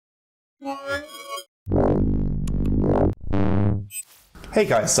Hey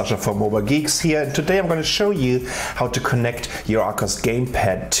guys, Sasha from Mobile Geeks here, and today I'm going to show you how to connect your Archos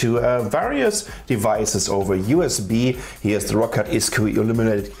GamePad to various devices over USB. Here's the Roccat ISCO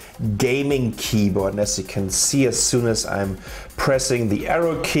illuminated gaming keyboard, and as you can see, as soon as I'm pressing the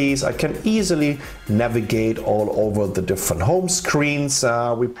arrow keys, I can easily navigate all over the different home screens.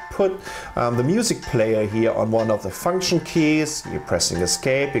 We put the music player here on one of the function keys. You're pressing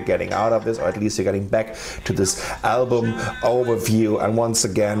escape, you're getting out of this, or at least you're getting back to this album overview, and once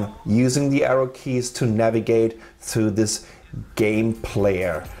again using the arrow keys to navigate through this game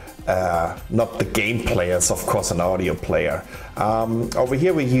player. Not the game player, it's of course an audio player. Over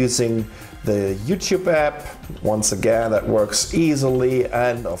here we're using the YouTube app. Once again, that works easily,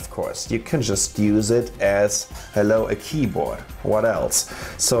 and of course you can just use it as a keyboard. What else?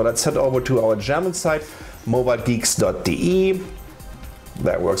 So let's head over to our German site, mobilegeeks.de.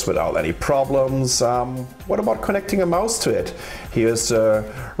 That works without any problems. What about connecting a mouse to it? Here's the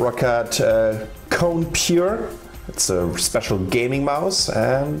Roccat Cone Pure. It's a special gaming mouse,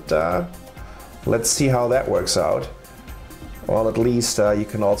 and let's see how that works out. Well, at least you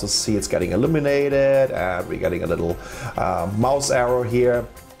can also see it's getting illuminated, and we're getting a little mouse arrow here,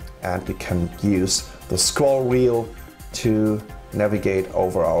 and we can use the scroll wheel to navigate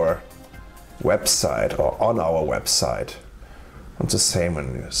over our website or on our website. It's the same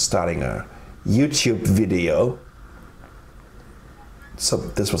when you're starting a YouTube video. So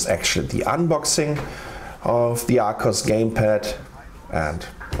this was actually the unboxing of the Archos GamePad, and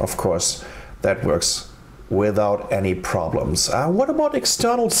of course that works without any problems. What about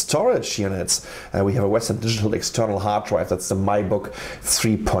external storage units? We have a Western Digital external hard drive, that's the MyBook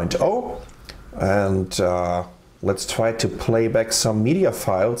 3.0, and let's try to play back some media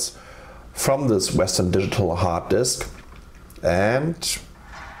files from this Western Digital hard disk, and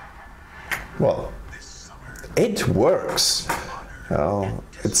well, it works.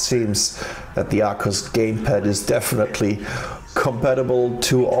 It seems that the Archos GamePad is definitely compatible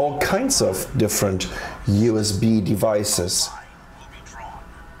to all kinds of different USB devices.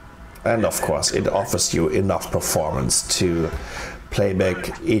 And of course, it offers you enough performance to play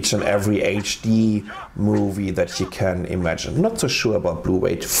back each and every HD movie that you can imagine. Not so sure about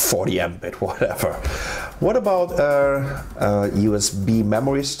Blu-ray, 40 Mbit, whatever. What about a USB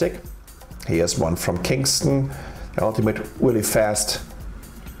memory stick? Here's one from Kingston. The ultimate really fast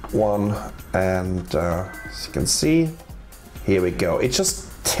one, and as you can see, here we go. It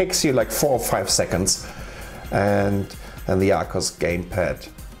just takes you like 4 or 5 seconds, and the Archos GamePad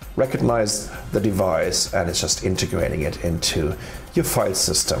recognizes the device and it's just integrating it into your file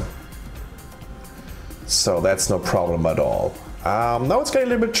system. So that's no problem at all. Now it's getting a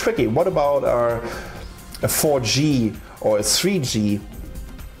little bit tricky. What about a 4G or a 3G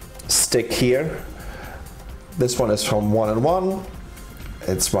stick here? This one is from 1&1.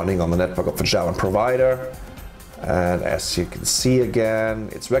 It's running on the network of a German provider, and as you can see again,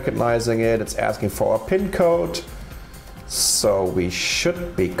 it's recognizing it, it's asking for our PIN code, so we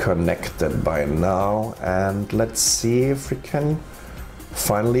should be connected by now, and let's see if we can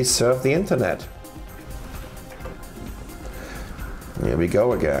finally surf the internet. Here we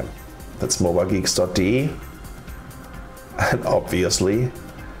go again. That's mobilegeeks.de, and obviously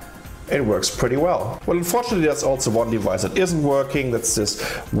it works pretty well. Well, unfortunately, there's also one device that isn't working. That's this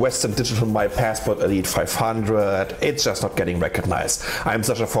Western Digital My Passport Elite 500. It's just not getting recognized. I'm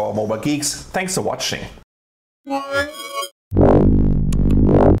Sasha for Mobile Geeks. Thanks for watching.